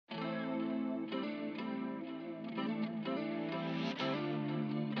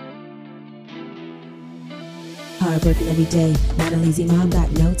Hard working every day, not a lazy mom, got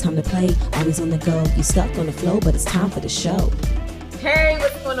no time to play. Always on the go, you stuck on the flow, but it's time for the show. Hey,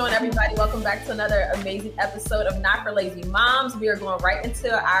 what's going on, everybody? Welcome back to another amazing episode of Not for Lazy Moms. We are going right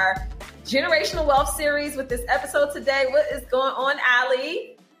into our generational wealth series with this episode today. What is going on,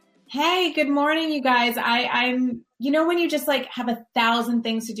 Allie? Hey, good morning, you guys. I'm, when you just like have 1,000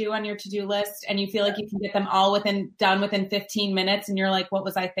 things to do on your to-do list and you feel like you can get them all done within 15 minutes and you're like, what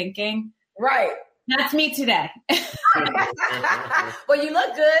was I thinking? Right. That's me today. Well, you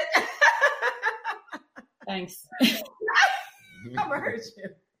look good. Thanks. I'm gonna hurt you.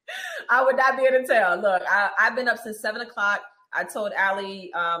 I would not be able to tell. Look, I've been up since 7 o'clock. I told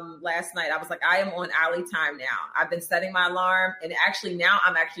Allie last night, I was like, I am on Allie time now. I've been setting my alarm, and actually now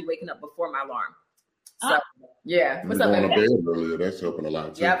I'm actually waking up before my alarm. So, yeah. What's up, baby? Going to bed earlier, that's helping a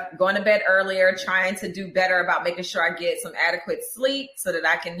lot, too. Yep, going to bed earlier, trying to do better about making sure I get some adequate sleep so that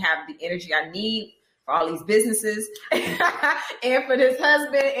I can have the energy I need for all these businesses and for this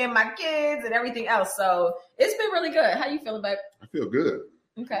husband and my kids and everything else. So it's been really good. How you feeling, babe? I feel good.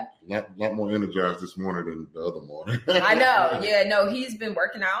 Okay. A lot more energized this morning than the other morning. I know. Yeah, no, he's been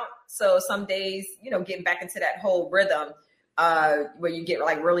working out. So some days, getting back into that whole rhythm where you get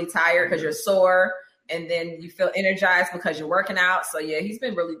like really tired because you're sore and then you feel energized because you're working out. So yeah, you've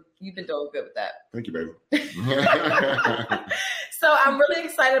been doing good with that. Thank you, baby. So I'm really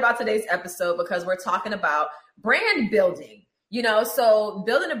excited about today's episode because we're talking about brand building. So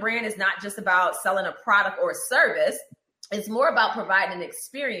building a brand is not just about selling a product or a service. It's more about providing an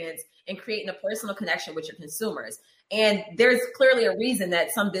experience and creating a personal connection with your consumers. And there's clearly a reason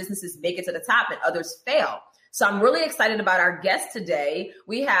that some businesses make it to the top and others fail. So I'm really excited about our guest today.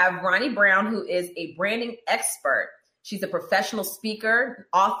 We have Ronnie Brown, who is a branding expert. She's a professional speaker,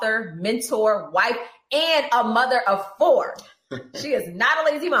 author, mentor, wife, and a mother of 4. She is not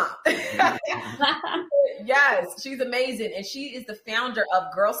a lazy mom. Yes, she's amazing. And she is the founder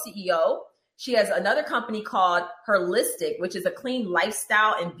of Girl CEO. She has another company called Herlistic, which is a clean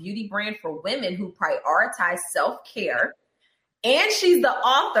lifestyle and beauty brand for women who prioritize self-care. And she's the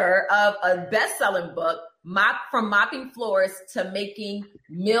author of a best-selling book, From Mopping Floors to Making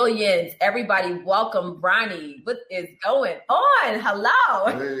Millions. Everybody, welcome Ronnie. What is going on? Hello.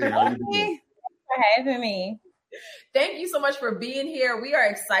 Hey, how you doing? Thanks for having me. Thank you so much for being here. We are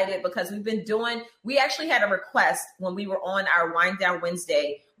excited because we actually had a request when we were on our Wind Down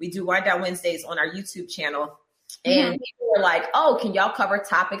Wednesday. We do Wind Down Wednesdays on our YouTube channel. And people were like, oh, can y'all cover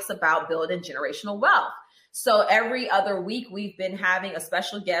topics about building generational wealth? So every other week, we've been having a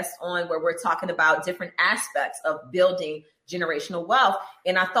special guest on where we're talking about different aspects of building generational wealth.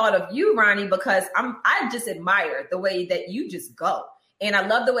 And I thought of you, Ronnie, because I just admire the way that you just go. And I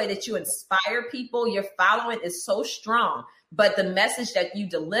love the way that you inspire people. Your following is so strong, but the message that you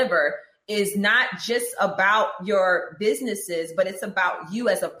deliver is not just about your businesses, but it's about you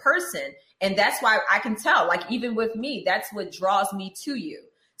as a person. And that's why I can tell, like, even with me, that's what draws me to you.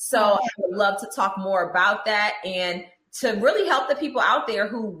 So I would love to talk more about that and to really help the people out there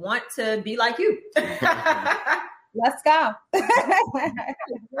who want to be like you. Let's go.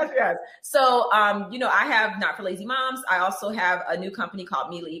 Yes. So, I have Not for Lazy Moms. I also have a new company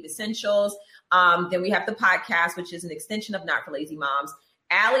called Me Leave Essentials. Then we have the podcast, which is an extension of Not for Lazy Moms.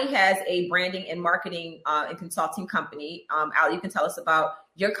 Allie has a branding and marketing and consulting company. Allie, you can tell us about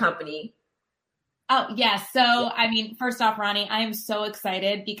your company. Oh, yes. So, first off, Ronnie, I am so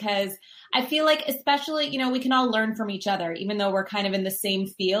excited because I feel like, especially, we can all learn from each other, even though we're kind of in the same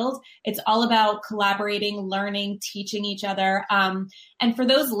field. It's all about collaborating, learning, teaching each other. And for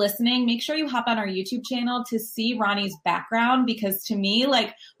those listening, make sure you hop on our YouTube channel to see Ronnie's background, because to me,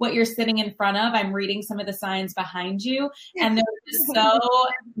 like what you're sitting in front of, I'm reading some of the signs behind you, and they're just so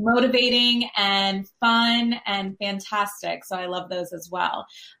motivating and fun and fantastic. So I love those as well.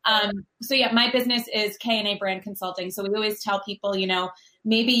 So yeah, my business is K&A Brand Consulting. So we always tell people,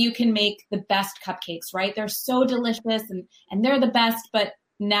 maybe you can make the best cupcakes, right? They're so delicious and they're the best, but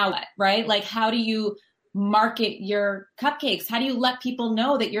now what, right? Like, how do you market your cupcakes? How do you let people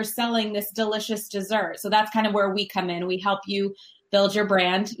know that you're selling this delicious dessert? So that's kind of where we come in. We help you build your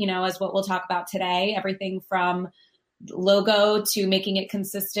brand, as what we'll talk about today, everything from logo to making it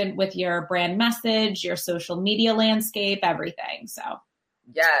consistent with your brand message, your social media landscape, everything. So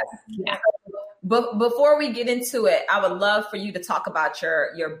yes. Yeah. But before we get into it, I would love for you to talk about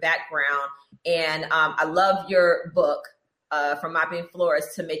your background. And I love your book, From Mopping Floors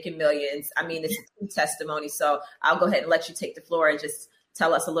to Making Millions. It's a true testimony. So I'll go ahead and let you take the floor and just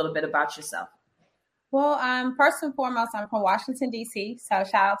tell us a little bit about yourself. Well, first and foremost, I'm from Washington, D.C. So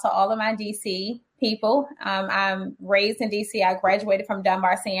shout out to all of my D.C. people. I'm raised in DC. I graduated from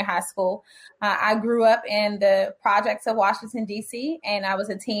Dunbar Senior High School. I grew up in the projects of Washington, DC, and I was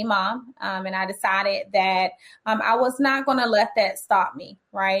a teen mom. And I decided that I was not going to let that stop me,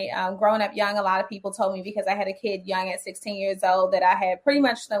 right? Growing up young, a lot of people told me because I had a kid young at 16 years old that I had pretty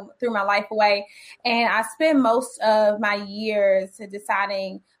much threw my life away. And I spent most of my years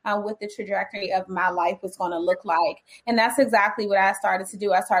deciding what the trajectory of my life was going to look like. And that's exactly what I started to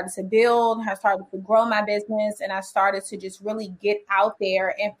do. I started to build, I started to grow my business, and I started to just really get out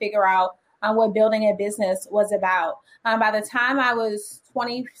there and figure out what building a business was about. By the time I was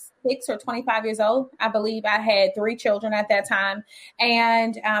 26 or 25 years old, I believe I had 3 children at that time.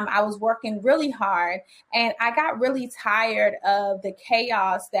 And I was working really hard. And I got really tired of the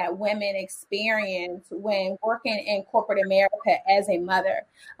chaos that women experience when working in corporate America as a mother.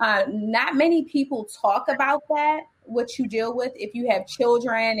 Not many people talk about that, what you deal with if you have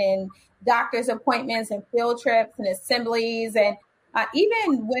children and doctor's appointments and field trips and assemblies. And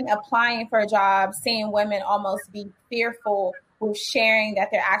even when applying for a job, seeing women almost be fearful with sharing that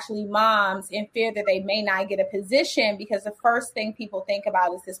they're actually moms in fear that they may not get a position, because the first thing people think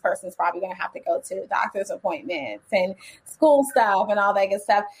about is this person's probably going to have to go to doctor's appointments and school stuff and all that good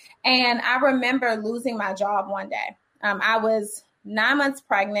stuff. And I remember losing my job one day. I was 9 months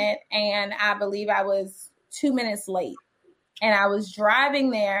pregnant, and I believe I was 2 minutes late. And I was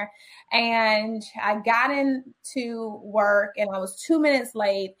driving there, and I got into work, and I was 2 minutes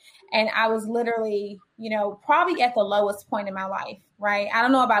late, and I was literally, probably at the lowest point in my life, right? I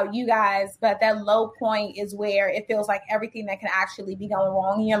don't know about you guys, but that low point is where it feels like everything that can actually be going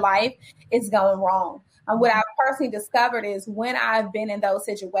wrong in your life is going wrong. What I've personally discovered is when I've been in those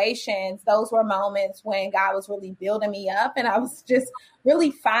situations, those were moments when God was really building me up, and I was just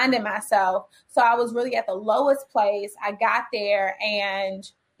really finding myself. So I was really at the lowest place. I got there, and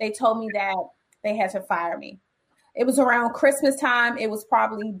they told me that they had to fire me. It was around Christmas time. It was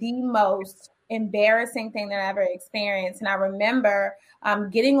probably the most embarrassing thing that I ever experienced. And I remember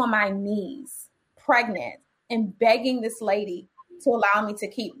getting on my knees, pregnant, and begging this lady to allow me to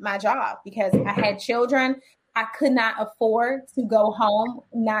keep my job because I had children. I could not afford to go home,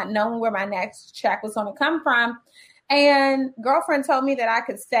 not knowing where my next check was going to come from. And girlfriend told me that I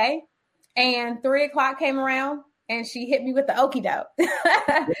could stay. And 3 o'clock came around, and she hit me with the okie doke.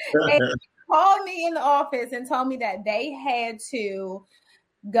 And she called me in the office and told me that they had to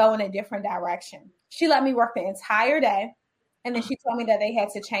go in a different direction. She let me work the entire day. And then she told me that they had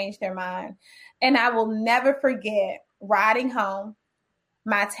to change their mind. And I will never forget riding home.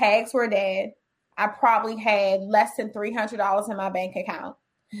 My tags were dead. I probably had less than $300 in my bank account.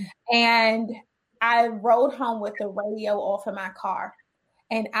 And I rode home with the radio off in my car.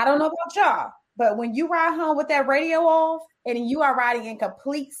 And I don't know about y'all, but when you ride home with that radio off and you are riding in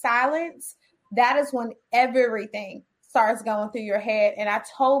complete silence, that is when everything starts going through your head. And I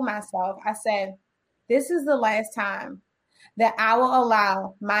told myself, I said, this is the last time that I will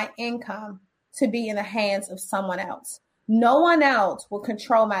allow my income to be in the hands of someone else. No one else will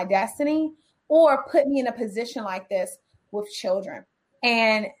control my destiny or put me in a position like this with children.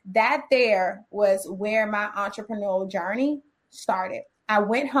 And that there was where my entrepreneurial journey started. I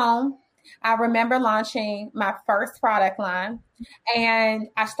went home. I remember launching my first product line, and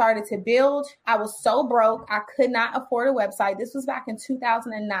I started to build. I was so broke, I could not afford a website. This was back in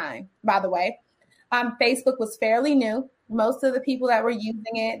 2009, by the way. Facebook was fairly new. Most of the people that were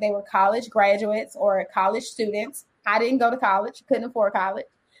using it, they were college graduates or college students. I didn't go to college, couldn't afford college.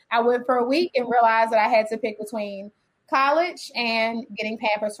 I went for a week and realized that I had to pick between college and getting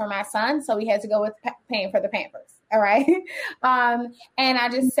Pampers for my son. So we had to go with paying for the Pampers. All right. And I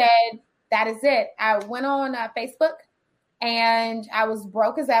just said, that is it. I went on Facebook, and I was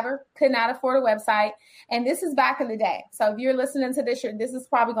broke as ever, could not afford a website. And this is back in the day. So if you're listening to this, this is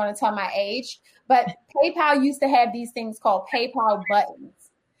probably going to tell my age, but PayPal used to have these things called PayPal buttons.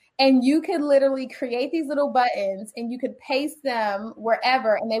 And you could literally create these little buttons and you could paste them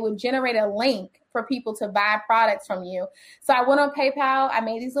wherever, and they would generate a link for people to buy products from you. So I went on PayPal, I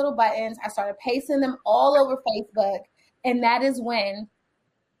made these little buttons, I started pasting them all over Facebook. And that is when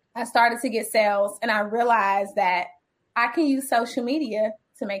I started to get sales, and I realized that I can use social media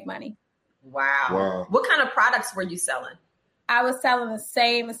to make money. Wow. What kind of products were you selling? I was selling the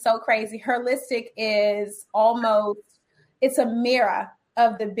same. It's so crazy. Holistic is it's a mirror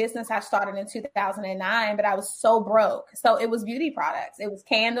of the business I started in 2009, but I was so broke. So it was beauty products. It was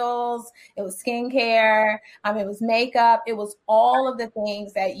candles. It was skincare. It was makeup. It was all of the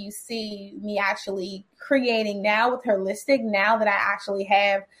things that you see me actually creating now with Holistic, now that I actually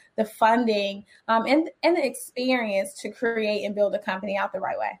have the funding and the experience to create and build a company out the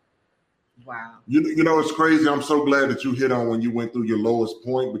right way. Wow. You know, it's crazy. I'm so glad that you hit on when you went through your lowest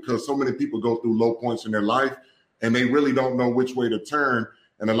point, because so many people go through low points in their life and they really don't know which way to turn.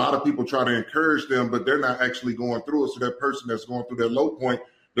 And a lot of people try to encourage them, but they're not actually going through it. So that person that's going through that low point,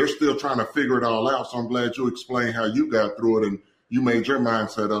 they're still trying to figure it all out. So I'm glad you explained how you got through it and you made your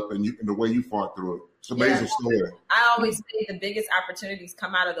mindset up and the way you fought through it. It's an amazing story. I always say the biggest opportunities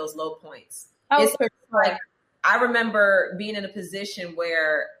come out of those low points. Oh, it's like, I remember being in a position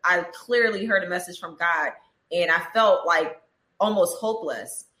where I clearly heard a message from God and I felt like almost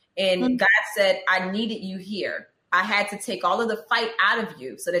hopeless. And God said, I needed you here. I had to take all of the fight out of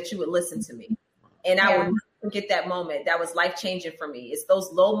you so that you would listen to me. And I would never forget that moment. That was life-changing for me. It's those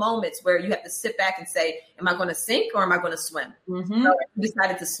low moments where you have to sit back and say, am I going to sink or am I going to swim? Mm-hmm. So I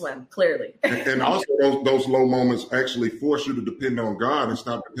decided to swim, clearly. And also those low moments actually force you to depend on God and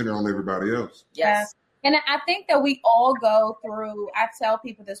stop depending on everybody else. Yes. And I think that we all go through, I tell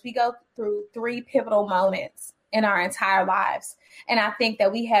people this, we go through 3 pivotal moments in our entire lives. And I think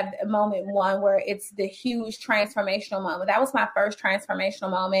that we have a moment one where it's the huge transformational moment. That was my first transformational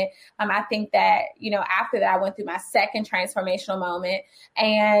moment. I think that, after that, I went through my second transformational moment.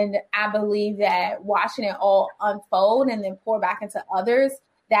 And I believe that watching it all unfold and then pour back into others,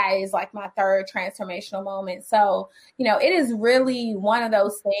 that is like my third transformational moment. So, it is really one of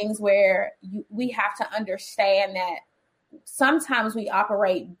those things where we have to understand that sometimes we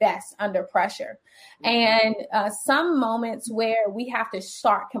operate best under pressure, and some moments where we have to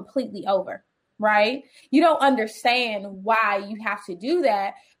start completely over, right? You don't understand why you have to do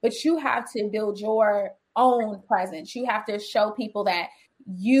that, but you have to build your own presence. You have to show people that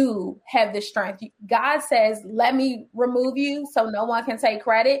you have the strength. God says, let me remove you so no one can take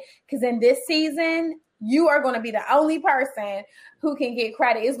credit, because in this season, you are going to be the only person who can get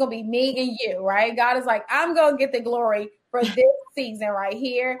credit. It's going to be me and you, right? God is like, I'm going to get the glory for this season right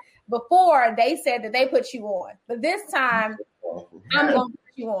here. Before, they said that they put you on, but this time I'm going to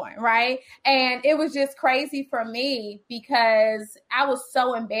put you on, right? And it was just crazy for me because I was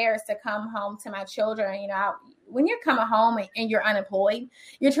so embarrassed to come home to my children. When you're coming home and you're unemployed,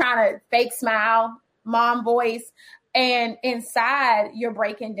 you're trying to fake smile, mom voice, and inside you're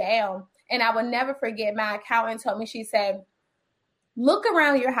breaking down. And I will never forget, my accountant told me, she said, look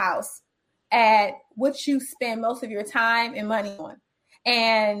around your house at what you spend most of your time and money on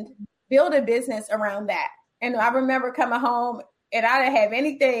and build a business around that. And I remember coming home and I didn't have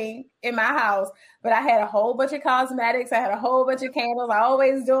anything in my house, but I had a whole bunch of cosmetics. I had a whole bunch of candles. I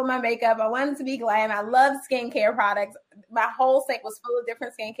always doing my makeup. I wanted to be glam. I love skincare products. My whole sink was full of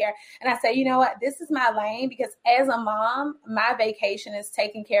different skincare. And I said, you know what? This is my lane, because as a mom, my vacation is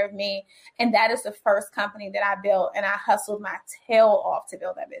taking care of me. And that is the first company that I built. And I hustled my tail off to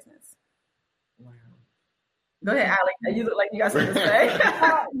build that business. Wow. Go ahead, Allie. You look like you got something to say.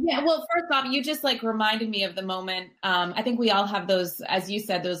 Yeah, well, first off, you just reminded me of the moment. I think we all have those, as you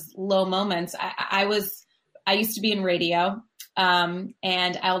said, those low moments. I used to be in radio, and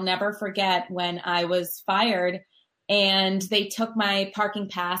I'll never forget when I was fired and they took my parking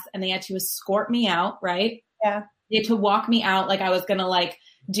pass and they had to escort me out, right? Yeah. They had to walk me out like I was going to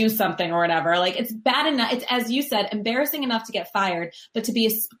do something or whatever. It's bad enough. It's, as you said, embarrassing enough to get fired, but to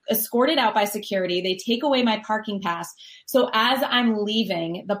be escorted out by security, they take away my parking pass. So as I'm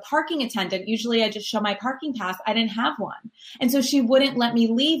leaving, the parking attendant, usually I just show my parking pass. I didn't have one. And so she wouldn't let me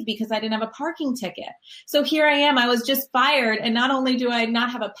leave because I didn't have a parking ticket. So here I am. I was just fired. And not only do I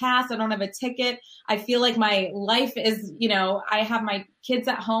not have a pass, I don't have a ticket. I feel like my life is, I have my kids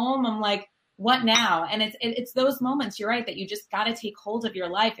at home. I'm like, what now? And it's those moments, you're right, that you just got to take hold of your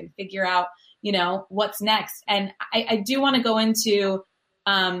life and figure out, what's next. And I do want to go into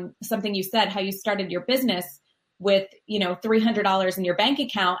something you said, how you started your business with, $300 in your bank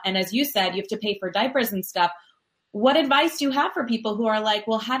account. And as you said, you have to pay for diapers and stuff. What advice do you have for people who are like,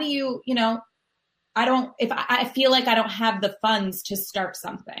 well, how do you, if I feel like I don't have the funds to start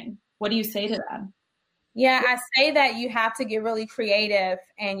something, what do you say to them? Yeah, I say that you have to get really creative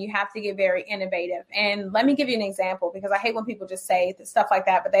and you have to get very innovative. And let me give you an example, because I hate when people just say stuff like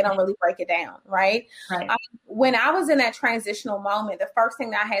that, but they don't really break it down, right? When I was in that transitional moment, the first thing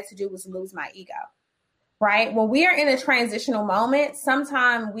that I had to do was lose my ego, right? When we are in a transitional moment,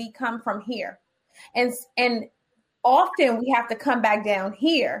 sometimes we come from here. And often we have to come back down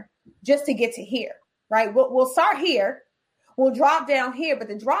here just to get to here, right? We'll start here. We'll drop down here, but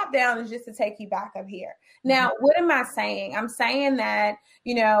the drop down is just to take you back up here. Now, what am I saying? I'm saying that,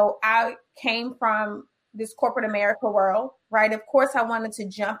 I came from this corporate America world, right? Of course, I wanted to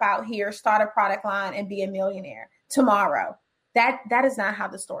jump out here, start a product line and be a millionaire tomorrow. That is not how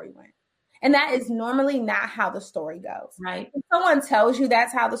the story went. And that is normally not how the story goes. Right. If someone tells you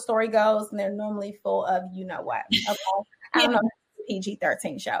that's how the story goes, and they're normally full of you know what. Okay. I don't know if it's a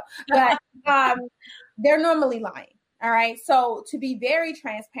PG-13 show, but they're normally lying. All right. So to be very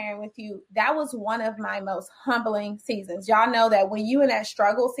transparent with you, that was one of my most humbling seasons. Y'all know that when you in that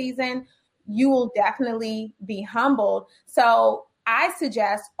struggle season, you will definitely be humbled. So I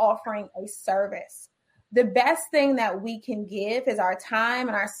suggest offering a service. The best thing that we can give is our time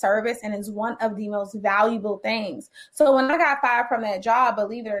and our service, and is one of the most valuable things. So when I got fired from that job,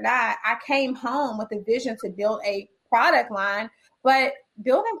 believe it or not, I came home with a vision to build a product line, but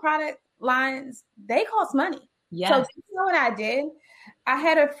building product lines, they cost money. Yes. So you know what I did? I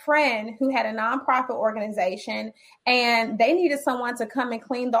had a friend who had a nonprofit organization, and they needed someone to come and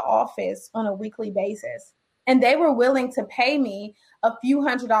clean the office on a weekly basis. And they were willing to pay me a few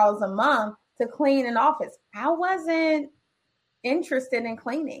 $100s a month to clean an office. I wasn't interested in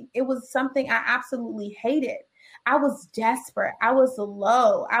cleaning. It was something I absolutely hated. I was desperate. I was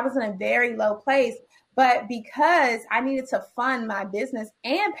low. I was in a very low place. But because I needed to fund my business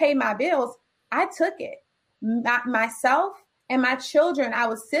and pay my bills, I took it. Myself and my children, I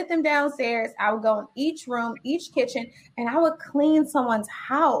would sit them downstairs. I would go in each room, each kitchen, and I would clean someone's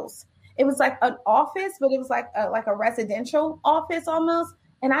house. It was like an office, but it was like a residential office almost.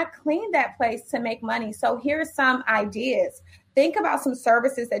 And I cleaned that place to make money. So here's some ideas. Think about some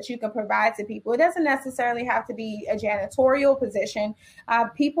services that you can provide to people. It doesn't necessarily have to be a janitorial position.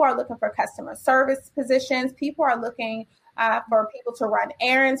 People are looking for customer service positions. People are looking for people to run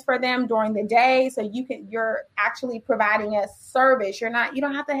errands for them during the day. So you're actually providing a service. You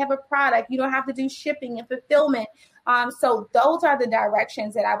don't have to have a product. You don't have to do shipping and fulfillment. So those are the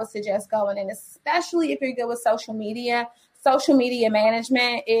directions that I would suggest going in, especially if you're good with social media. Social media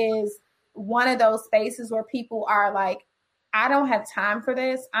management is one of those spaces where people are like, I don't have time for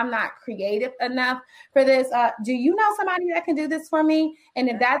this. I'm not creative enough for this. Do you know somebody that can do this for me? And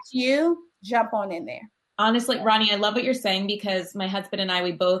if that's you, jump on in there. Honestly, Ronnie, I love what you're saying, because my husband and I,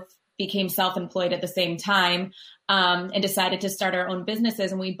 we both became self-employed at the same time and decided to start our own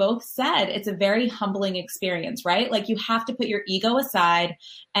businesses. And we both said it's a very humbling experience, right? Like you have to put your ego aside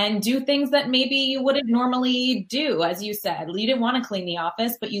and do things that maybe you wouldn't normally do. As you said, you didn't want to clean the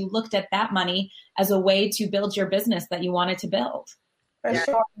office, but you looked at that money as a way to build your business that you wanted to build. For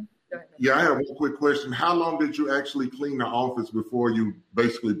sure. Yeah, I have one quick question. How long did you actually clean the office before you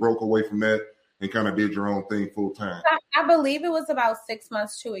basically broke away from that and kind of did your own thing full time? I believe it was about 6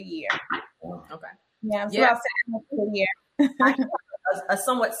 months to a year. Okay. Yeah, it was about 6 months to a year. a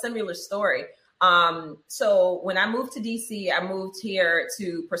somewhat similar story. So when I moved to DC, I moved here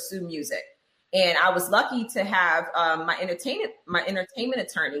to pursue music, and I was lucky to have my entertainment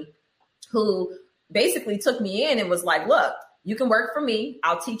attorney, who basically took me in and was like, "Look, you can work for me.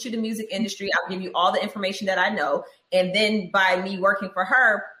 I'll teach you the music industry. I'll give you all the information that I know." And then by me working for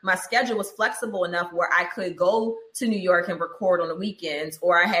her, my schedule was flexible enough where I could go to New York and record on the weekends,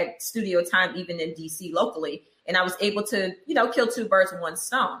 or I had studio time even in DC locally. And I was able to, kill two birds with one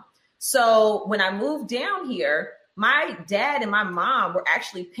stone. So when I moved down here, my dad and my mom were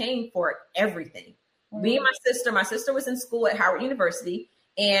actually paying for everything. Mm-hmm. Me and my sister was in school at Howard University,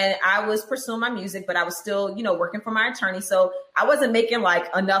 and I was pursuing my music, but I was still, working for my attorney. So I wasn't making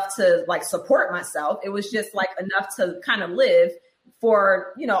enough to support myself. It was just enough to kind of live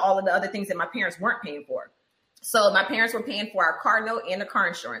for, all of the other things that my parents weren't paying for. So my parents were paying for our car note and the car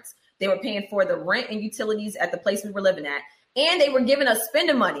insurance. They were paying for the rent and utilities at the place we were living at. And they were giving us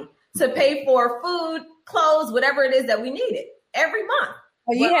spending money to pay for food, clothes, whatever it is that we needed every month.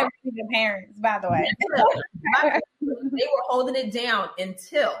 Well, you have good parents, by the way. They were holding it down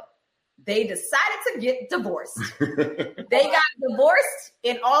until they decided to get divorced. They got divorced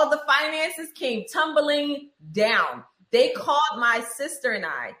and all the finances came tumbling down. They called my sister and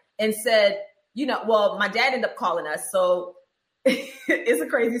I and said, my dad ended up calling us. So it's a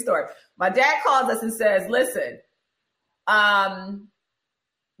crazy story. My dad calls us and says, listen,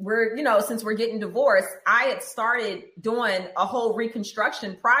 since we're getting divorced, I had started doing a whole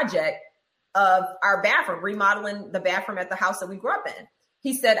reconstruction project of our bathroom, remodeling the bathroom at the house that we grew up in.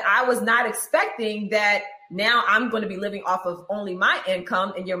 He said, I was not expecting that now I'm going to be living off of only my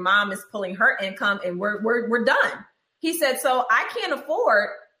income and your mom is pulling her income and we're done. He said, so I can't afford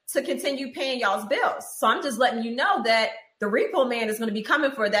to continue paying y'all's bills. So I'm just letting you know that the repo man is going to be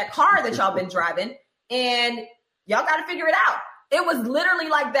coming for that car that y'all been driving and y'all got to figure it out. It was literally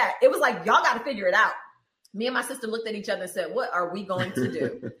like that. It was like, y'all got to figure it out. Me and my sister looked at each other and said, what are we going to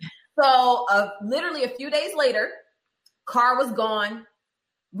do? So literally a few days later, car was gone.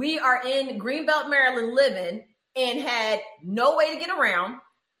 We are in Greenbelt, Maryland living and had no way to get around.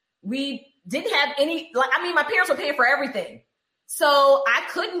 We didn't have any, my parents were paying for everything. So I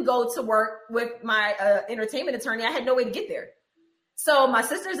couldn't go to work with my entertainment attorney. I had no way to get there. So my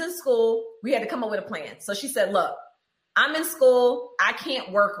sister's in school. We had to come up with a plan. So she said, look, I'm in school. I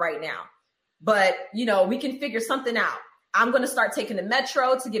can't work right now, but we can figure something out. I'm going to start taking the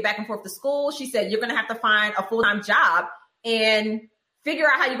metro to get back and forth to school. She said, you're going to have to find a full-time job and figure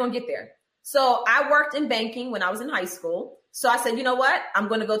out how you're going to get there. So I worked in banking when I was in high school. So I said, you know what? I'm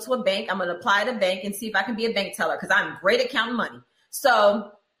going to go to a bank. I'm going to apply to a bank and see if I can be a bank teller because I'm great at counting money.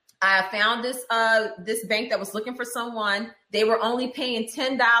 So I found this bank that was looking for someone. They were only paying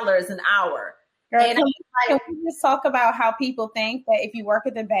 $10 an hour. Girl, and can we just talk about how people think that if you work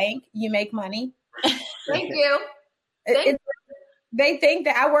at the bank, you make money? Thank you. They think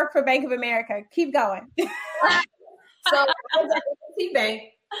that I work for Bank of America. Keep going. So I was at the bank.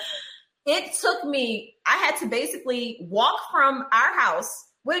 It took me, I had to basically walk from our house,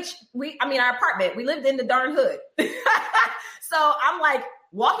 our apartment, we lived in the darn hood. So I'm like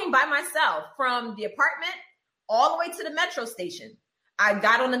walking by myself from the apartment all the way to the metro station. I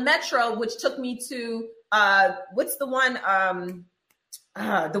got on the metro, which took me to, what's the one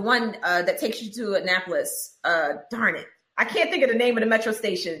that takes you to Annapolis? Darn it. I can't think of the name of the metro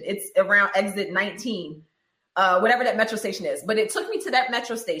station. It's around exit 19, whatever that metro station is. But it took me to that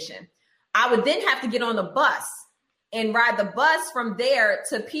metro station. I would then have to get on the bus and ride the bus from there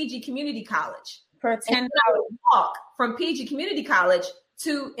to PG Community College. For $10. I would walk from PG Community College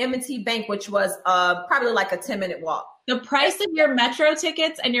to M&T Bank, which was probably like a 10-minute walk. The price of your metro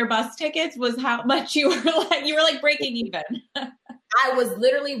tickets and your bus tickets was how much you were like breaking even. I was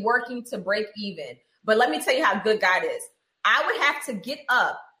literally working to break even. But let me tell you how good God is. I would have to get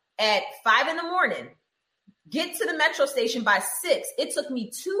up at 5 a.m, get to the metro station by 6. It took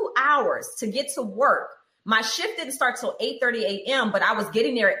me 2 hours to get to work. My shift didn't start till 8:30 a.m., but I was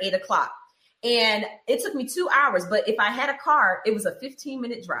getting there at 8 o'clock. And it took me 2 hours. But if I had a car, it was a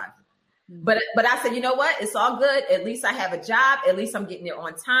 15-minute drive. But I said, you know what? It's all good. At least I have a job. At least I'm getting there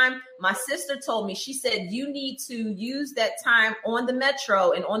on time. My sister told me, she said, you need to use that time on the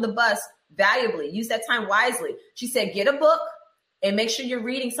metro and on the bus valuably. Use that time wisely. She said, get a book and make sure you're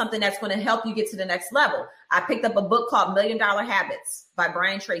reading something that's going to help you get to the next level. I picked up a book called $1 Million Habits by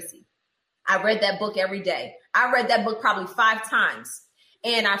Brian Tracy. I read that book every day. I read that book probably 5 times.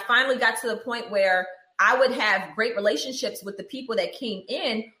 And I finally got to the point where I would have great relationships with the people that came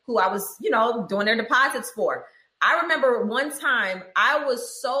in who I was, doing their deposits for. I remember one time I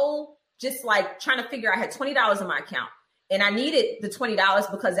was so just like trying to figure, I had $20 in my account and I needed the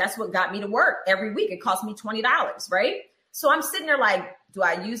 $20 because that's what got me to work every week. It cost me $20, right? So I'm sitting there like, do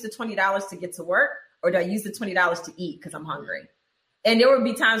I use the $20 to get to work or do I use the $20 to eat because I'm hungry? And there would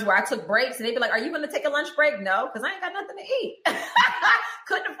be times where I took breaks and they'd be like, are you going to take a lunch break? No, because I ain't got nothing to eat.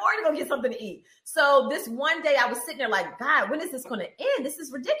 Couldn't afford to go get something to eat. So this one day I was sitting there like, God, when is this going to end? This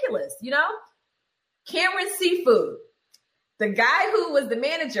is ridiculous. Cameron Seafood, the guy who was the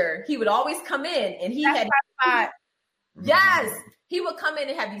manager, he would always come in and he he would come in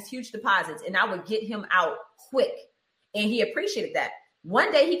and have these huge deposits and I would get him out quick. And he appreciated that.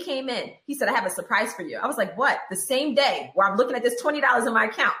 One day he came in, he said, I have a surprise for you. I was like, what? The same day where I'm looking at this $20 in my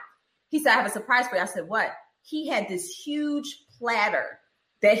account. He said, I have a surprise for you. I said, what? He had this huge platter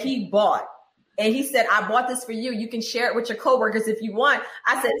that he bought. And he said, I bought this for you. You can share it with your coworkers if you want.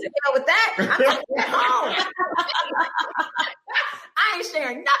 I said, to hell with that. I'm taking it home. I ain't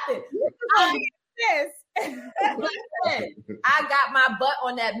sharing nothing. I got my butt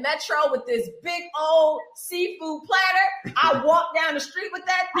on that metro with this big old seafood platter. I walked down the street with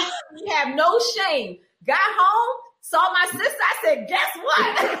that thing. You have no shame. Got home, saw my sister. I said, guess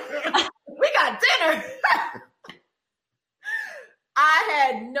what? We got dinner. I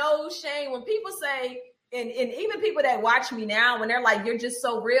had no shame. When people say, and even people that watch me now, when they're like, you're just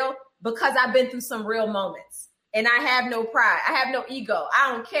so real, because I've been through some real moments. And I have no pride. I have no ego.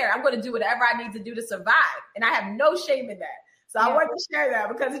 I don't care. I'm going to do whatever I need to do to survive. And I have no shame in that. So I wanted to share that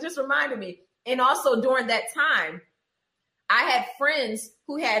because it just reminded me. And also during that time, I had friends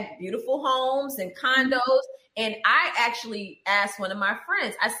who had beautiful homes and condos. And I actually asked one of my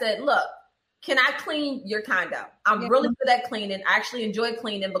friends, I said, look, can I clean your condo? I'm really good at cleaning. I actually enjoy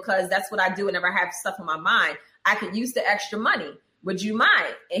cleaning because that's what I do whenever I have stuff on my mind. I could use the extra money. Would you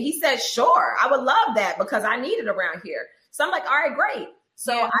mind? And he said, sure, I would love that because I need it around here. So I'm like, all right, great.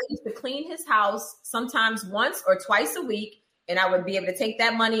 So I used to clean his house sometimes once or twice a week. And I would be able to take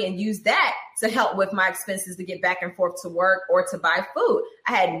that money and use that to help with my expenses to get back and forth to work or to buy food.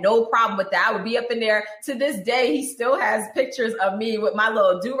 I had no problem with that. I would be up in there. To this day, he still has pictures of me with my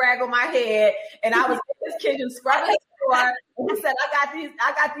little do-rag on my head. And I was in his kitchen scrubbing the store and he said,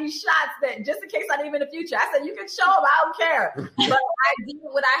 I got these shots that just in case I need them in the future. I said, you can show them. I don't care. But I did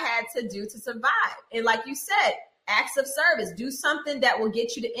what I had to do to survive. And like you said, acts of service, do something that will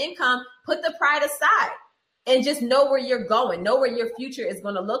get you the income, put the pride aside and just know where you're going, know where your future is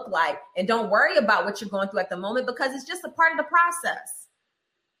going to look like. And don't worry about what you're going through at the moment because it's just a part of the process.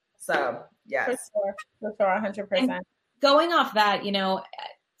 So, yes. For sure, 100%. And going off that,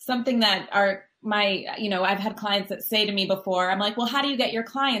 something that I've had clients that say to me before, I'm like, well, how do you get your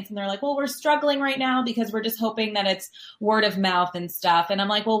clients? And they're like, well, we're struggling right now because we're just hoping that it's word of mouth and stuff. And I'm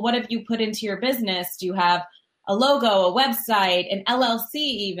like, well, what have you put into your business? Do you have a logo, a website, an LLC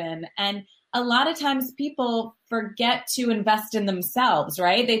even? And a lot of times people forget to invest in themselves,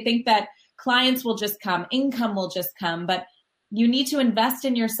 right? They think that clients will just come, income will just come, but you need to invest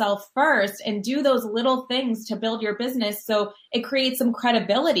in yourself first and do those little things to build your business so it creates some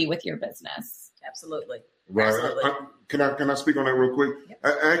credibility with your business. Absolutely. Right. Absolutely. Can I speak on that real quick?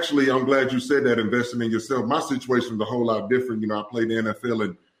 Yep. Actually, I'm glad you said that, investing in yourself. My situation was a whole lot different. I played the NFL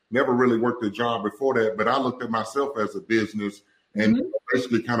and never really worked a job before that, but I looked at myself as a business and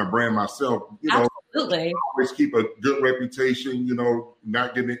basically kind of brand myself. Absolutely. Always keep a good reputation,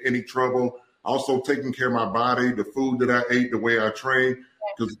 not getting in any trouble. Also taking care of my body, the food that I ate, the way I trained.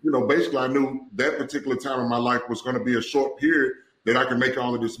 Because, basically I knew that particular time in my life was going to be a short period that I can make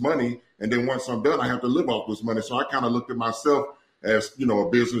all of this money. And then once I'm done, I have to live off this money. So I kind of looked at myself as, a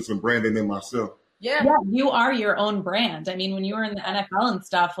business and branding in myself. Yeah, you are your own brand. I mean, when you were in the NFL and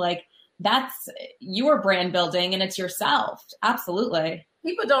stuff, like that's your brand building and it's yourself. Absolutely.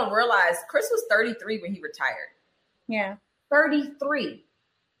 People don't realize Chris was 33 when he retired. Yeah. 33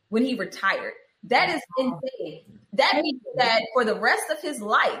 when he retired. That is insane. That means that for the rest of his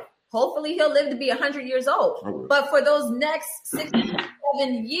life, hopefully he'll live to be 100 years old. But for those next 6 to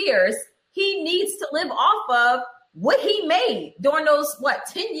 7 years, he needs to live off of what he made during those,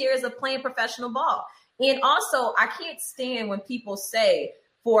 10 years of playing professional ball. And also, I can't stand when people say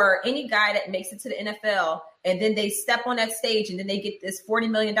for any guy that makes it to the NFL and then they step on that stage and then they get this $40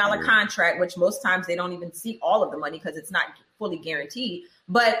 million contract, which most times they don't even see all of the money because it's not fully guaranteed.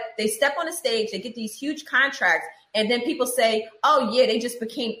 But they step on the stage, they get these huge contracts, and then people say, oh, yeah, they just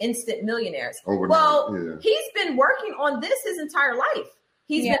became instant millionaires. He's been working on this his entire life.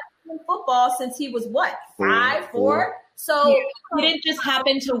 He's been playing football since he was four? So you didn't just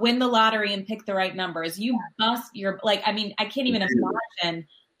happen to win the lottery and pick the right numbers. You I can't even imagine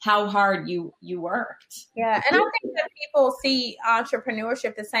how hard you worked. Yeah. And I think that people see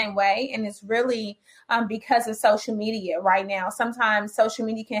entrepreneurship the same way. And it's really because of social media right now. Sometimes social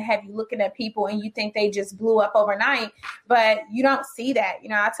media can have you looking at people and you think they just blew up overnight, but you don't see that.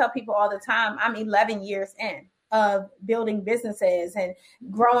 I tell people all the time, I'm 11 years in of building businesses and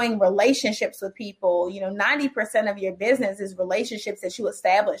growing relationships with people. 90% of your business is relationships that you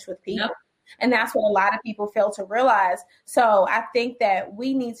establish with people. Yep. And that's what a lot of people fail to realize. So I think that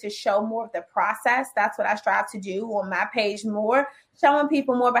we need to show more of the process. That's what I strive to do on my page more, showing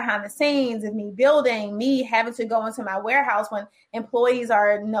people more behind the scenes of me building, me having to go into my warehouse when employees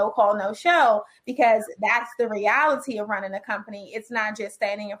are no call, no show, because that's the reality of running a company. It's not just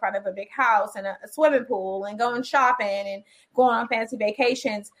standing in front of a big house and a swimming pool and going shopping and going on fancy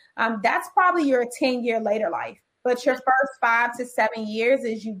vacations. That's probably your 10-year later life. But your first 5 to 7 years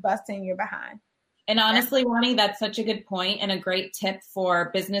is you busting your behind. And honestly, Ronnie, that's such a good point and a great tip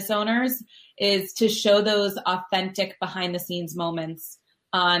for business owners is to show those authentic behind the scenes moments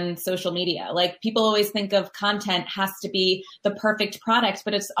on social media. Like people always think of content has to be the perfect product,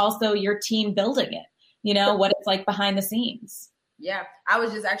 but it's also your team building it, what it's like behind the scenes. Yeah. I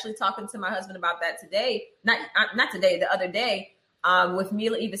was just actually talking to my husband about that today. Not today, the other day. With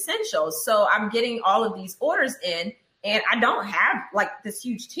Meal Eve Essentials. So I'm getting all of these orders in and I don't have this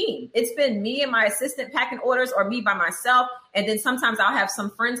huge team. It's been me and my assistant packing orders or me by myself. And then sometimes I'll have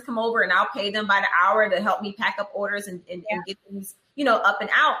some friends come over and I'll pay them by the hour to help me pack up orders and get things, up and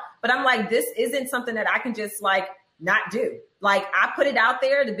out. But I'm like, this isn't something that I can just not do. I put it out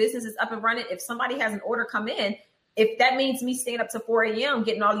there. The business is up and running. If somebody has an order come in, if that means me staying up to 4 a.m.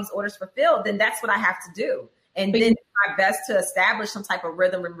 getting all these orders fulfilled, then that's what I have to do. And then my best to establish some type of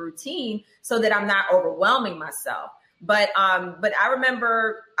rhythm and routine so that I'm not overwhelming myself. But I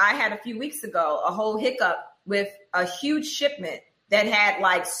remember I had a few weeks ago a whole hiccup with a huge shipment that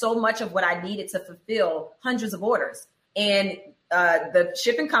had so much of what I needed to fulfill hundreds of orders. And the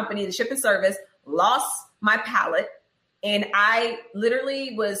shipping company, the shipping service lost my pallet. And I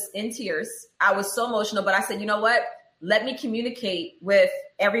literally was in tears. I was so emotional, but I said, you know what? Let me communicate with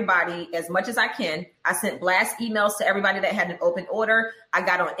everybody as much as I can. I sent blast emails to everybody that had an open order. I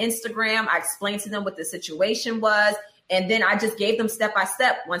got on Instagram. I explained to them what the situation was. And then I just gave them step by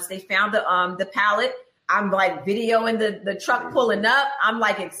step. Once they found the pallet, I'm like videoing the truck pulling up. I'm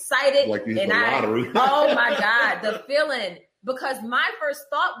like excited. Like you hit the lottery. Oh my God, the feeling. Because my first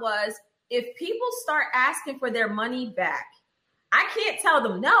thought was, if people start asking for their money back, I can't tell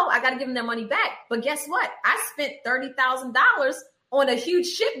them no, I got to give them their money back. But guess what? I spent $30,000 on a huge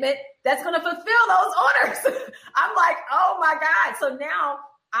shipment that's going to fulfill those orders. I'm like, oh my God. So now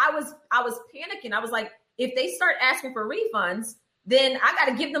I was panicking. I was like, if they start asking for refunds, then I got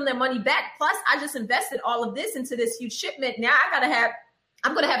to give them their money back. Plus I just invested all of this into this huge shipment. Now I'm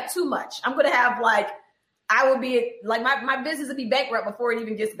going to have too much. I'm going to have like, I will be like, my business will be bankrupt before it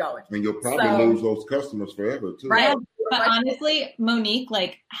even gets going. And you'll probably lose those customers forever too. Right. But honestly, Monique,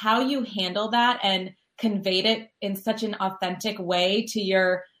 like how you handle that and conveyed it in such an authentic way to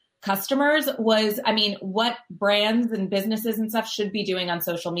your customers was, I mean, what brands and businesses and stuff should be doing on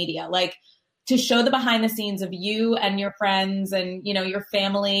social media, like to show the behind the scenes of you and your friends and, you know, your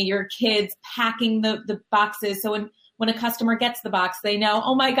family, your kids packing the boxes. So when a customer gets the box, they know,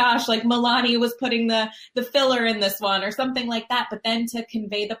 oh my gosh, like Milani was putting the filler in this one or something like that. But then to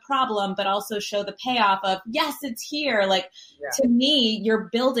convey the problem, but also show the payoff of, yes, it's here. Like to me, you're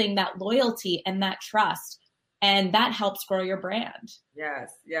building that loyalty and that trust, and that helps grow your brand.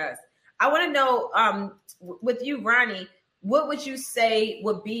 Yes, yes. I want to know with you, Ronnie, what would you say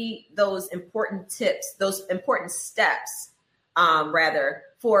would be those important tips, those important steps,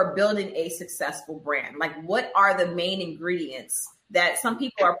 for building a successful brand? Like, what are the main ingredients that some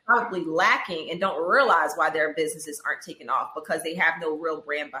people are probably lacking and don't realize why their businesses aren't taking off because they have no real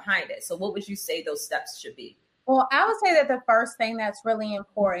brand behind it? So what would you say those steps should be? Well, I would say that the first thing that's really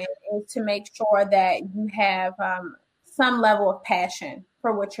important is to make sure that you have some level of passion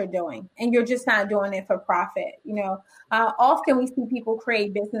for what you're doing, and you're just not doing it for profit. You know, often we see people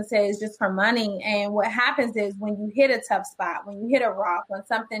create businesses just for money. And what happens is when you hit a tough spot, when you hit a rock, when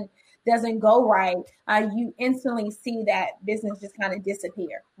something doesn't go right, you instantly see that business just kind of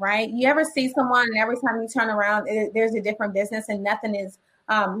disappear, right? You ever see someone and every time you turn around, there's a different business and nothing is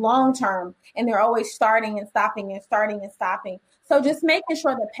long-term, and they're always starting and stopping and starting and stopping. So just making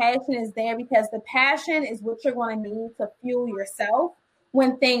sure the passion is there, because the passion is what you're going to need to fuel yourself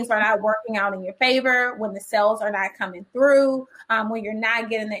when things are not working out in your favor, when the sales are not coming through, when you're not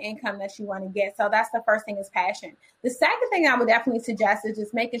getting the income that you want to get. So that's the first thing, is passion. The second thing I would definitely suggest is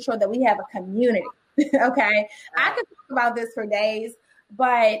just making sure that we have a community. Okay. I could talk about this for days,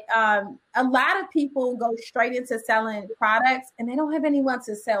 but a lot of people go straight into selling products and they don't have anyone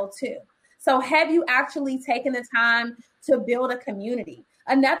to sell to. So have you actually taken the time to build a community?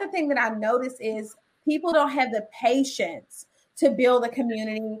 Another thing that I've noticed is people don't have the patience to build a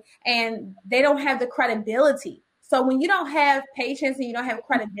community, and they don't have the credibility. So when you don't have patience and you don't have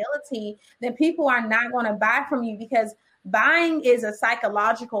credibility, then people are not going to buy from you, because buying is a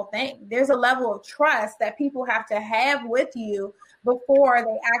psychological thing. There's a level of trust that people have to have with you before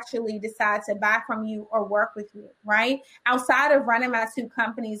they actually decide to buy from you or work with you, right? Outside of running my two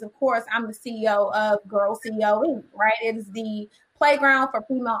companies, of course, I'm the CEO of Girl CEO Inc., right? It is the playground for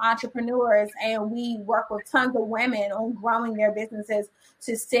female entrepreneurs, and we work with tons of women on growing their businesses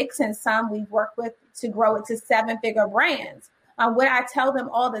to 6, and some we've worked with to grow it to 7-figure brands. What I tell them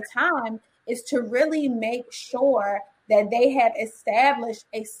all the time is to really make sure that they have established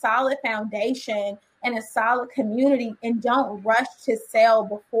a solid foundation and a solid community, and don't rush to sell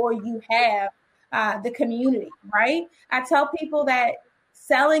before you have the community, right? I tell people that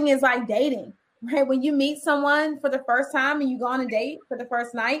selling is like dating. Right? When you meet someone for the first time and you go on a date for the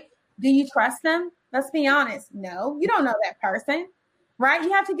first night, do you trust them? Let's be honest. No, you don't know that person, right?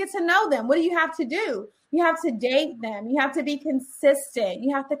 You have to get to know them. What do you have to do? You have to date them. You have to be consistent.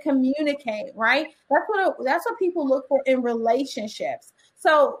 You have to communicate, right? That's what people look for in relationships.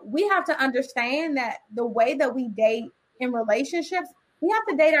 So we have to understand that the way that we date in relationships, we have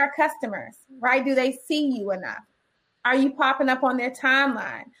to date our customers, right? Do they see you enough? Are you popping up on their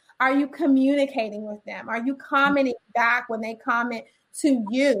timeline? Are you communicating with them? Are you commenting back when they comment to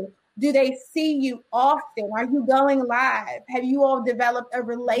you? Do they see you often? Are you going live? Have you all developed a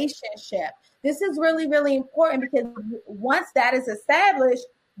relationship? This is really, really important, because once that is established,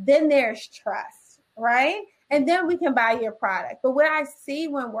 then there's trust, right? And then we can buy your product. But what I see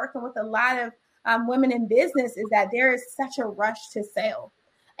when working with a lot of women in business is that there is such a rush to sell.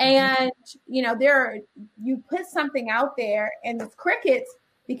 And, you know, you put something out there and it's crickets,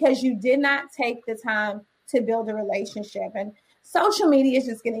 because you did not take the time to build a relationship. And social media is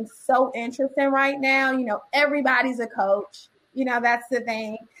just getting so interesting right now. You know, everybody's a coach. You know, that's the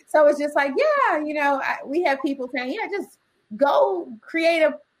thing. So it's just like, yeah, you know, we have people saying, yeah, just go create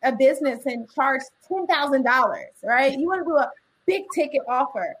a business and charge $10,000, right? You want to do a big ticket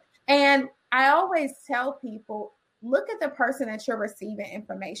offer. And I always tell people, look at the person that you're receiving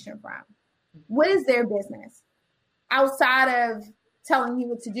information from. What is their business outside of telling you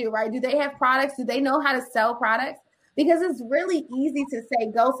what to do, right? Do they have products? Do they know how to sell products? Because it's really easy to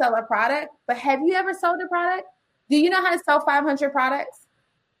say, go sell a product, but have you ever sold a product? Do you know how to sell 500 products?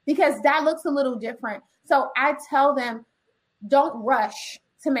 Because that looks a little different. So I tell them, don't rush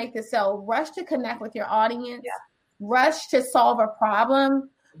to make the sale. Rush to connect with your audience. Yeah. Rush to solve a problem.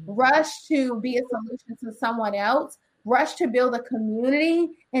 Rush to be a solution to someone else. Rush to build a community,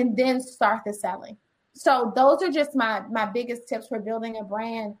 and then start the selling. So those are just my biggest tips for building a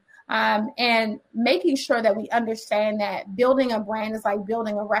brand. And making sure that we understand that building a brand is like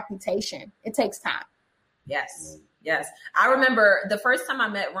building a reputation. It takes time. Yes. Yes. I remember the first time I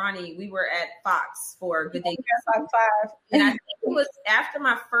met Ronnie, we were at Fox for Good Day. Fox 5. And I think it was after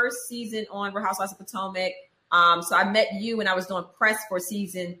my first season on Real Housewives of Potomac. So I met you when I was doing press for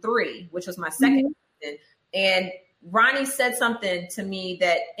season 3, which was my second season. And Ronnie said something to me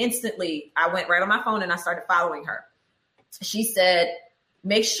that instantly I went right on my phone and I started following her. She said,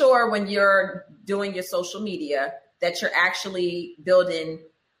 make sure when you're doing your social media that you're actually building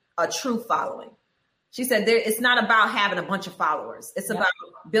a true following. She said it's not about having a bunch of followers. It's about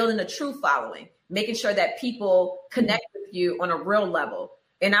building a true following, making sure that people connect with you on a real level.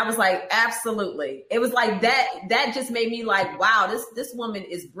 And I was like, absolutely. It was like that just made me like, wow, this woman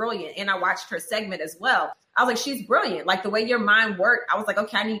is brilliant. And I watched her segment as well. I was like, she's brilliant. Like the way your mind worked, I was like,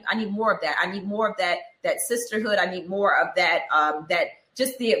 okay, I need more of that. I need more of that sisterhood. I need more of that, that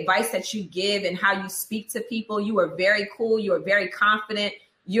just the advice that you give and how you speak to people. You are very cool. You are very confident.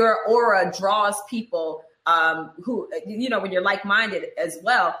 Your aura draws people who, when you're like-minded as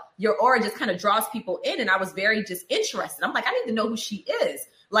well, your aura just kind of draws people in. And I was very just interested. I'm like, I need to know who she is.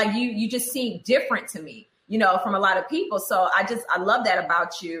 Like you just seem different to me, from a lot of people. So I love that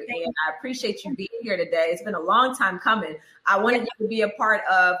about you. And I appreciate you being here today. It's been a long time coming. I wanted you to be a part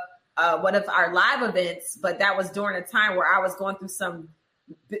of one of our live events, but that was during a time where I was going through some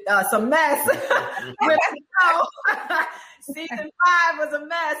mess. Season 5 was a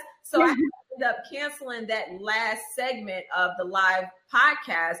mess. So I ended up canceling that last segment of the live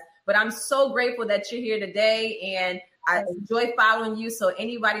podcast. But I'm so grateful that you're here today, and I enjoy following you. So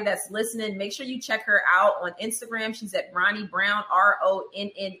anybody that's listening, make sure you check her out on Instagram. She's at Ronnie Brown,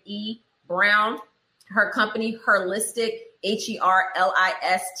 RONNE Brown. Her company, Herlistic, HERLISTIC.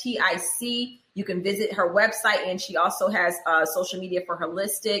 You can visit her website, and she also has social media for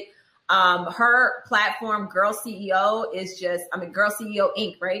Herlistic. Her platform, Girl CEO, is just, Girl CEO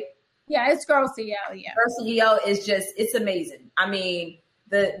Inc., right? Yeah, it's Girl CEO. Yeah. Girl CEO is just, it's amazing. I mean,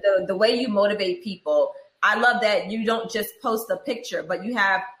 the way you motivate people. I love that you don't just post a picture, but you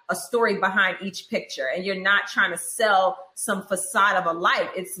have a story behind each picture, and you're not trying to sell some facade of a life.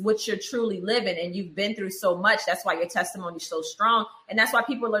 It's what you're truly living, and you've been through so much. That's why your testimony is so strong, and that's why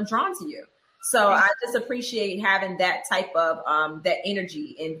people are drawn to you. So I just appreciate having that type of that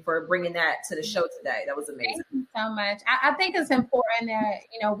energy and for bringing that to the show today. That was amazing. Thank you so much. I think it's important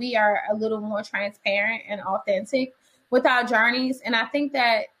that, we are a little more transparent and authentic with our journeys. And I think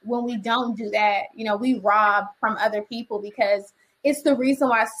that when we don't do that, we rob from other people, because it's the reason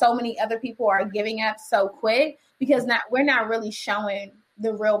why so many other people are giving up so quick, because we're not really showing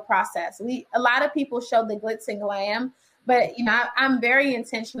the real process. A lot of people show the glitz and glam. But, I'm very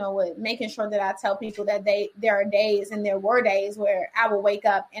intentional with making sure that I tell people that there are days, and there were days where I would wake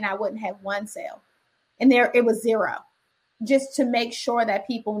up and I wouldn't have one sale, and it was 0, just to make sure that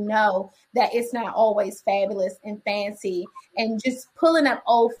people know that it's not always fabulous and fancy and just pulling up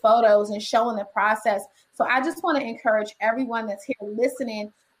old photos and showing the process. So I just want to encourage everyone that's here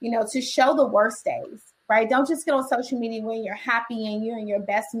listening, to show the worst days, right? Don't just get on social media when you're happy and you're in your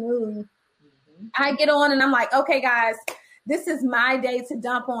best mood. I get on and I'm like, okay, guys, this is my day to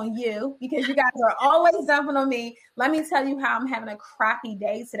dump on you, because you guys are always dumping on me. Let me tell you how I'm having a crappy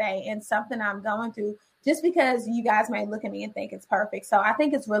day today and something I'm going through, just because you guys may look at me and think it's perfect. So I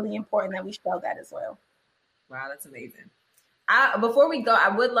think it's really important that we show that as well. Wow, that's amazing. Before we go, I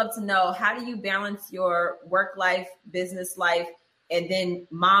would love to know, how do you balance your work life, business life, and then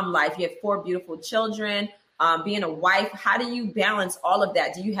mom life? You have 4 beautiful children. Being a wife, how do you balance all of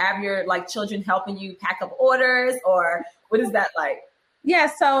that? Do you have your children helping you pack up orders, or what is that like? Yeah,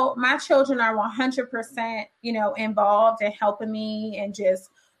 so my children are 100%, involved in helping me and just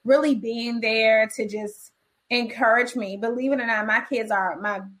really being there to just encourage me. Believe it or not, my kids are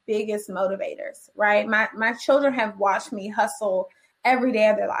my biggest motivators, right? My children have watched me hustle every day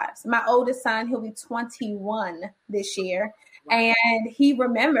of their lives. My oldest son, he'll be 21 this year. And he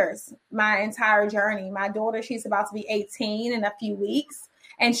remembers my entire journey. My daughter, she's about to be 18 in a few weeks,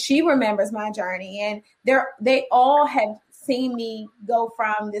 and she remembers my journey. And they all have seen me go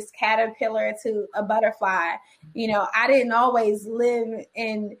from this caterpillar to a butterfly. You know, I didn't always live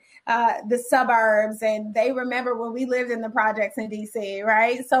in the suburbs, and they remember when we lived in the projects in DC,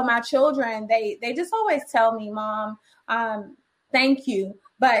 right? So my children, they just always tell me, Mom, thank you.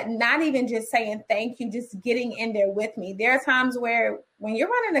 But not even just saying thank you, just getting in there with me. There are times where when you're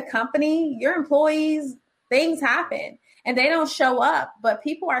running a company, your employees, things happen and they don't show up, but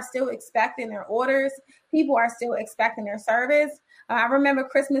people are still expecting their orders. People are still expecting their service. I remember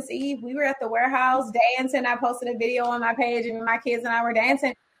Christmas Eve, we were at the warehouse dancing. I posted a video on my page and my kids and I were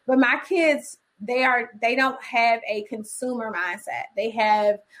dancing, but my kids, they don't have a consumer mindset. They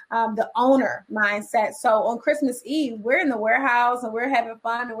have the owner mindset. So on Christmas Eve, we're in the warehouse and we're having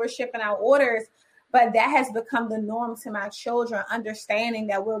fun and we're shipping out orders, but that has become the norm to my children, understanding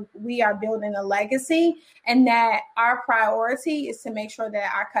that we are building a legacy and that our priority is to make sure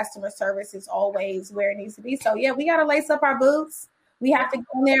that our customer service is always where it needs to be. So yeah, we got to lace up our boots. We have to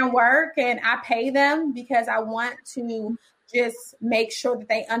go in there and work, and I pay them because I want to just make sure that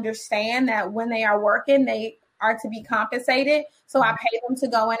they understand that when they are working, they are to be compensated. So I pay them to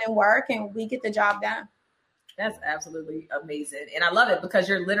go in and work and we get the job done. That's absolutely amazing. And I love it because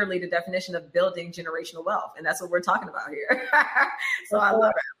you're literally the definition of building generational wealth. And that's what we're talking about here. So I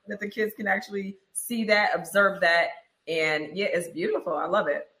love it that the kids can actually see that, observe that. And yeah, it's beautiful. I love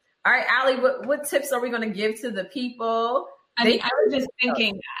it. All right, Allie, what tips are we going to give to the people? I mean, I was just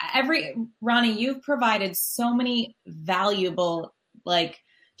thinking, Ronnie, you've provided so many valuable,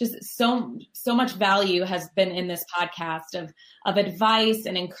 just so much value has been in this podcast of advice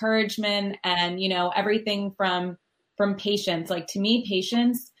and encouragement and, you know, everything from patience. Like, to me,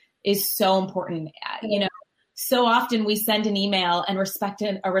 patience is so important. You know, so often we send an email and expect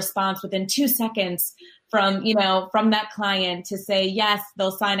a response within 2 seconds from that client to say, yes,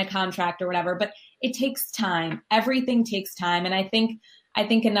 they'll sign a contract or whatever, but it takes time. Everything takes time. And I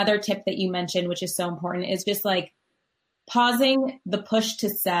think another tip that you mentioned, which is so important, is just like pausing the push to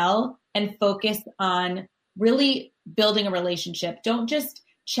sell and focus on really building a relationship. Don't just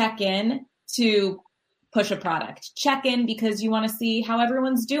check in to push a product. Check in because you want to see how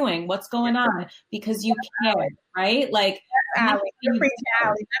everyone's doing, what's going on, because you care, right? Like, Allie, you're preaching,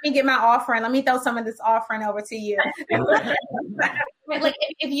 Allie. Let me get my offering. Let me throw some of this offering over to you. Like,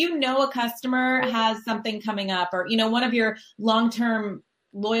 if you know a customer has something coming up, or, you know, one of your long-term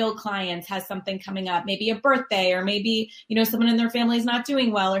loyal clients has something coming up, maybe a birthday, or maybe, you know, someone in their family is not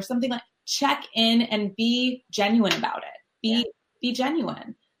doing well or something, like, check in and be genuine about it. Be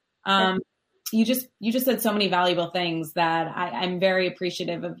genuine. You just said so many valuable things that I'm very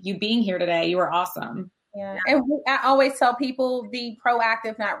appreciative of you being here today. You were awesome. Yeah. And I always tell people, be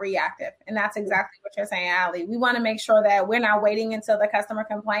proactive, not reactive. And that's exactly what you're saying, Allie. We want to make sure that we're not waiting until the customer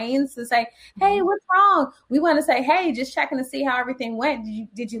complains to say, hey, what's wrong? We want to say, hey, just checking to see how everything went.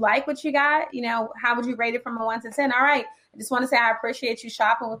 Did you like what you got? You know, how would you rate it from a 1 to 10? All right. I just want to say I appreciate you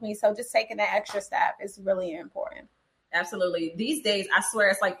shopping with me. So just taking that extra step is really important. Absolutely. These days, I swear,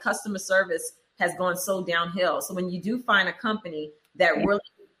 it's like customer service has gone so downhill. So when you do find a company that really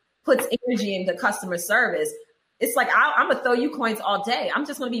puts energy into customer service, it's like, I'm going to throw you coins all day. I'm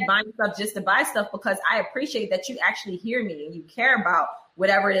just going to be buying stuff just to buy stuff because I appreciate that you actually hear me and you care about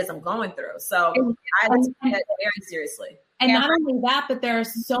whatever it is I'm going through. So I take that very seriously. And not only that, but there are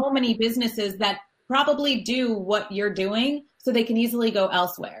so many businesses that probably do what you're doing so they can easily go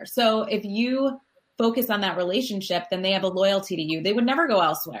elsewhere. So if you focus on that relationship, then they have a loyalty to you. They would never go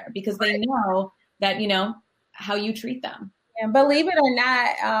elsewhere because they know that, you know, how you treat them. And believe it or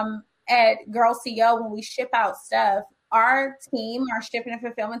not, at Girl CEO, when we ship out stuff, our team, our shipping and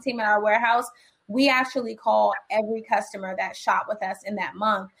fulfillment team at our warehouse, we actually call every customer that shop with us in that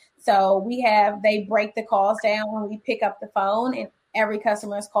month. So they break the calls down when we pick up the phone, and every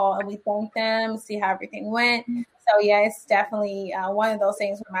customer's call and we thank them, see how everything went. So yeah, it's definitely one of those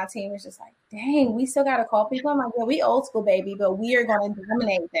things where my team is just like, dang, we still got to call people. I'm like, yeah, we old school, baby, but we are going to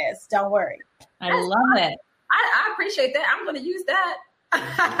dominate this. Don't worry. I love it. I appreciate that. I'm going to use that.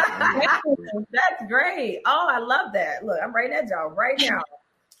 That's great. Oh, I love that. Look, I'm writing that down right now.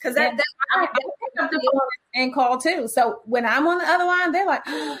 Because I pick up the phone and call too. So when I'm on the other line, they're like,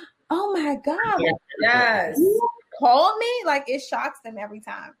 oh my God. Yes. You called me? Like, it shocks them every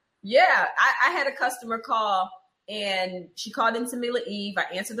time. Yeah. I had a customer call and she called into Mila Eve.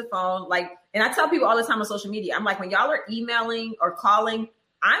 I answered the phone. And I tell people all the time on social media, I'm like, when y'all are emailing or calling,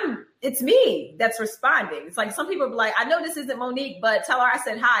 it's me that's responding. It's like some people be like, I know this isn't Monique, but tell her I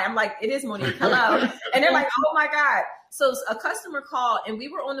said hi. I'm like, it is Monique. Hello. And they're like, oh my God. So a customer called and we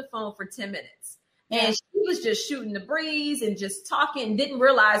were on the phone for 10 minutes. And she was just shooting the breeze and just talking, didn't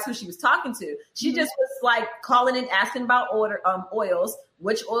realize who she was talking to. She just was like calling and asking about oils,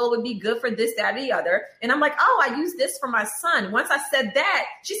 which oil would be good for this, that, or the other. And I'm like, oh, I use this for my son. Once I said that,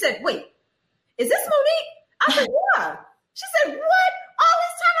 she said, wait, is this Monique? I said, yeah. She said, what? All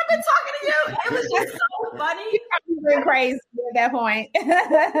this time I've been talking to you. It was just so funny. You went crazy at that point. It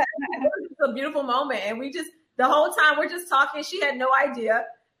was a beautiful moment. And we just, the whole time we're just talking. She had no idea.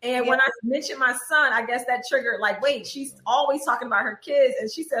 And when I mentioned my son, I guess that triggered like, wait, she's always talking about her kids.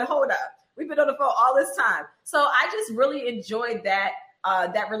 And she said, hold up, we've been on the phone all this time. So I just really enjoyed that,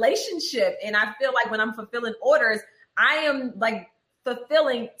 that relationship. And I feel like when I'm fulfilling orders, I am like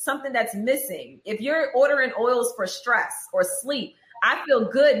fulfilling something that's missing. If you're ordering oils for stress or sleep, I feel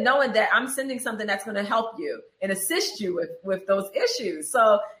good knowing that I'm sending something that's going to help you and assist you with those issues.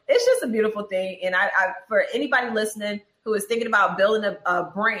 So it's just a beautiful thing. And I for anybody listening who is thinking about building a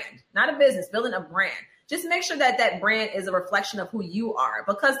brand, not a business, building a brand, just make sure that that brand is a reflection of who you are,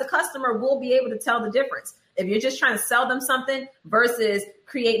 because the customer will be able to tell the difference. If you're just trying to sell them something versus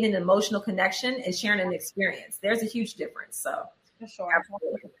creating an emotional connection and sharing an experience, there's a huge difference. So for sure.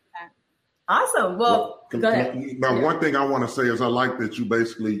 Absolutely. Awesome. Well, go ahead. Now, one thing I want to say is I like that you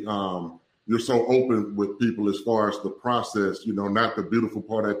basically, you're so open with people as far as the process, not the beautiful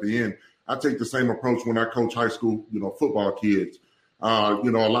part at the end. I take the same approach when I coach high school, football kids. A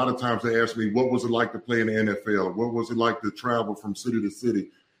lot of times they ask me, what was it like to play in the NFL? What was it like to travel from city to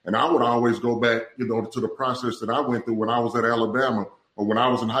city? And I would always go back, to the process that I went through when I was at Alabama, or when I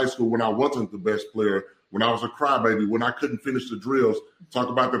was in high school, when I wasn't the best player, when I was a crybaby, when I couldn't finish the drills, talk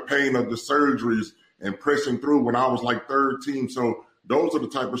about the pain of the surgeries and pressing through when I was like third team. So those are the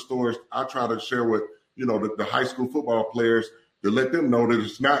type of stories I try to share with, the high school football players, to let them know that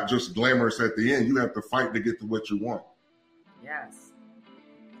it's not just glamorous at the end. You have to fight to get to what you want. Yes.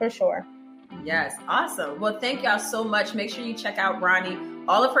 For sure. Yes. Awesome. Well, thank y'all so much. Make sure you check out Ronnie.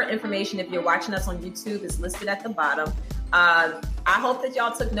 All of her information, if you're watching us on YouTube, is listed at the bottom. I hope that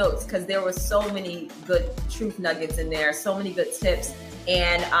y'all took notes, because there were so many good truth nuggets in there, so many good tips.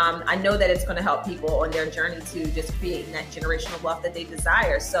 And I know that it's going to help people on their journey to just creating that generational wealth that they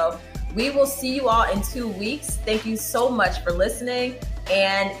desire. So we will see you all in 2 weeks. Thank you so much for listening,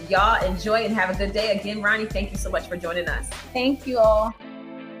 and y'all enjoy and have a good day. Again, Ronnie, thank you so much for joining us. Thank you all.